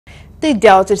The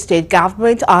Delta State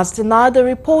government has denied the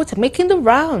report making the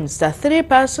rounds that 3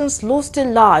 persons lost their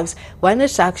lives when a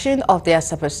section of the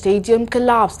Asaba Stadium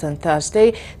collapsed on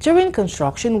Thursday during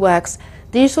construction works.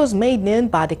 This was made known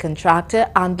by the contractor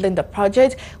handling the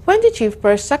project when the Chief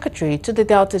Press Secretary to the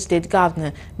Delta State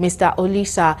Governor, Mr.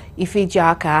 Olisa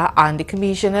Ifejaka, and the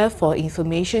Commissioner for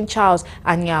Information, Charles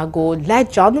Anyago,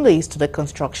 led journalists to the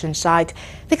construction site.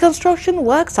 The construction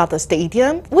works at the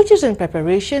stadium, which is in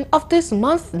preparation of this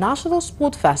month's National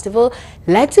Sport Festival,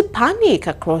 led to panic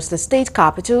across the state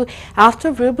capital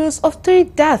after rumors of 3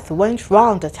 deaths went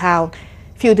round the town.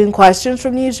 Fielding questions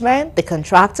from newsmen, the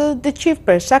contractor, the Chief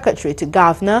Press Secretary to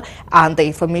Governor, and the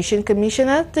Information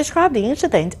Commissioner described the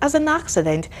incident as an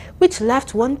accident which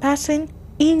left 1 person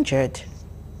injured.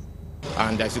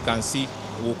 And as you can see,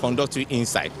 we'll conduct you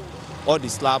inside. All the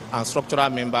slab and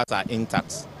structural members are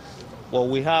intact. But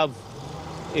we have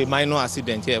a minor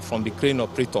accident here from the crane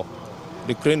operator.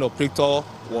 The crane operator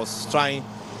was trying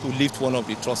to lift one of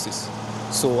the trusses,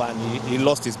 and he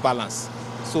lost his balance.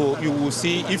 So you will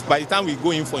see, if by the time we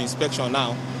go in for inspection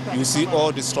now, you see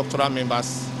all the structural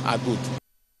members are good.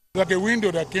 Like a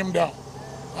window that came down,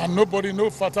 and no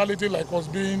fatality like was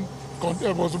being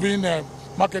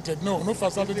marketed. No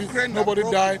fatality. Nobody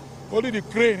died. Only the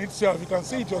crane itself. You can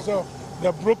see it yourself.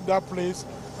 They broke that place,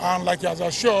 and like he has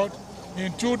assured,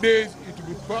 in 2 days it will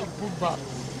be put back.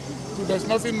 So there's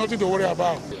nothing to worry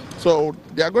about. So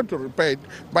they are going to repair it.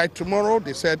 By tomorrow,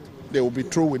 they said they will be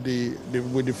through with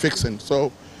the fixing.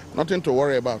 So nothing to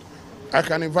worry about. I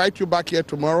can invite you back here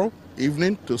tomorrow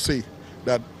evening to see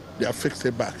that they have fixed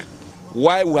it back.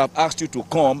 Why we have asked you to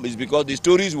come is because the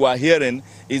stories we are hearing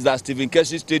is that Stephen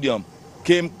Keshi Stadium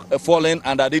came falling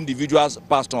and that individuals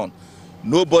passed on.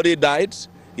 Nobody died.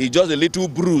 It's just a little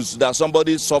bruise that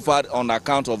somebody suffered on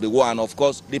account of the war. And of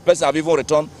course, the person have even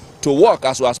returned to work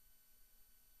as well as